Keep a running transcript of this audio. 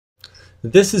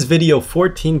This is video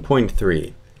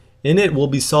 14.3. In it, we'll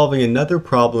be solving another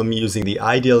problem using the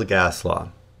ideal gas law.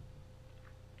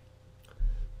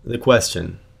 The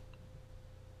question: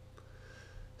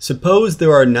 suppose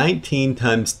there are 19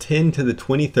 times 10 to the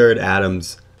 23rd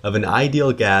atoms of an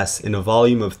ideal gas in a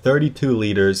volume of 32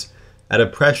 liters at a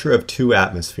pressure of 2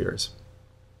 atmospheres.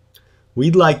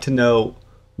 We'd like to know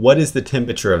what is the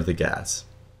temperature of the gas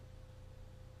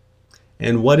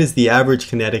and what is the average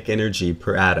kinetic energy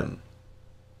per atom.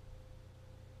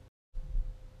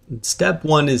 Step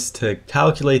 1 is to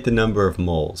calculate the number of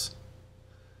moles.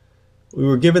 We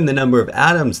were given the number of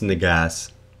atoms in the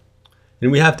gas,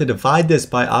 and we have to divide this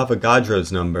by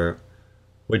Avogadro's number,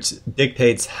 which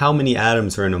dictates how many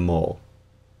atoms are in a mole.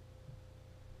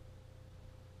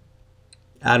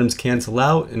 Atoms cancel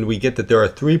out, and we get that there are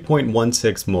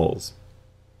 3.16 moles.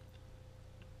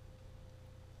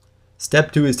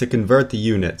 Step 2 is to convert the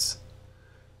units.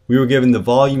 We were given the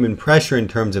volume and pressure in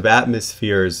terms of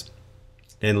atmospheres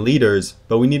and liters,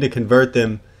 but we need to convert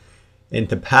them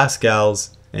into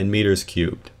pascals and meters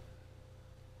cubed.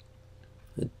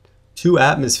 2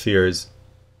 atmospheres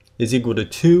is equal to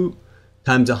 2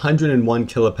 times 101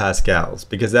 kilopascals,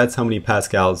 because that's how many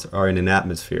pascals are in an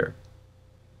atmosphere.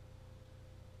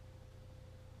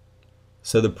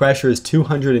 So the pressure is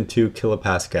 202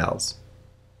 kilopascals.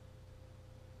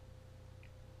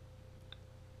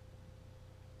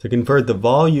 To convert the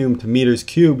volume to meters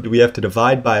cubed, we have to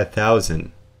divide by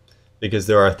 1,000, because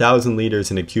there are 1,000 liters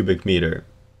in a cubic meter.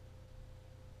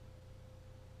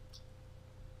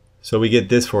 So we get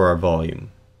this for our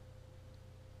volume.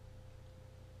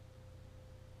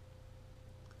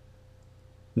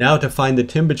 Now to find the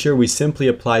temperature, we simply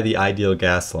apply the ideal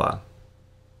gas law.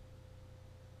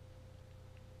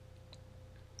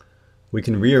 We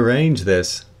can rearrange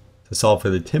this to solve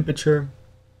for the temperature.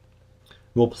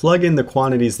 We'll plug in the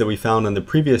quantities that we found on the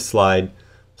previous slide,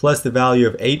 plus the value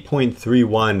of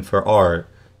 8.31 for R,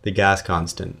 the gas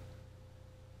constant.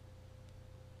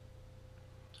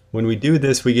 When we do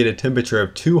this, we get a temperature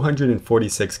of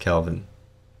 246 Kelvin.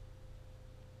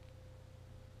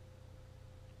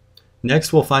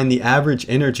 Next, we'll find the average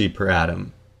energy per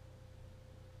atom.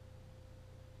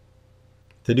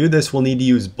 To do this, we'll need to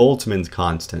use Boltzmann's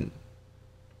constant,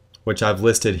 which I've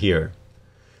listed here.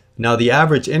 Now, the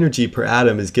average energy per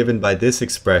atom is given by this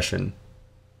expression.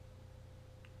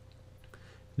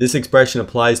 This expression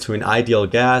applies to an ideal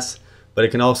gas, but it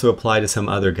can also apply to some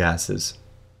other gases.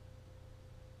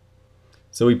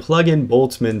 So we plug in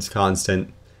Boltzmann's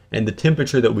constant and the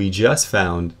temperature that we just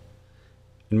found,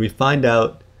 and we find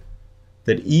out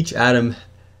that each atom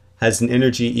has an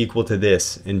energy equal to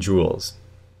this in joules.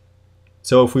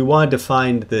 So if we wanted to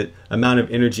find the amount of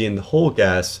energy in the whole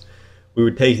gas, we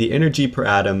would take the energy per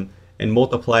atom and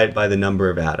multiply it by the number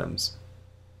of atoms.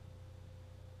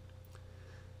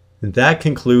 That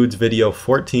concludes video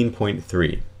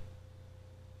 14.3.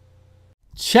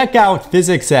 Check out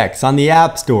PhysicsX on the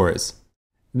app stores.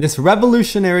 This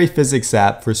revolutionary physics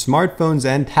app for smartphones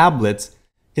and tablets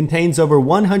contains over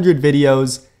 100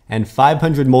 videos and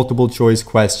 500 multiple choice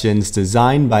questions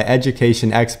designed by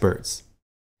education experts.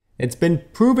 It's been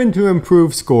proven to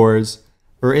improve scores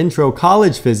for intro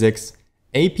college physics,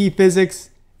 AP Physics,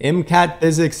 MCAT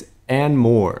Physics, and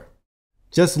more.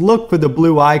 Just look for the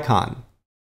blue icon.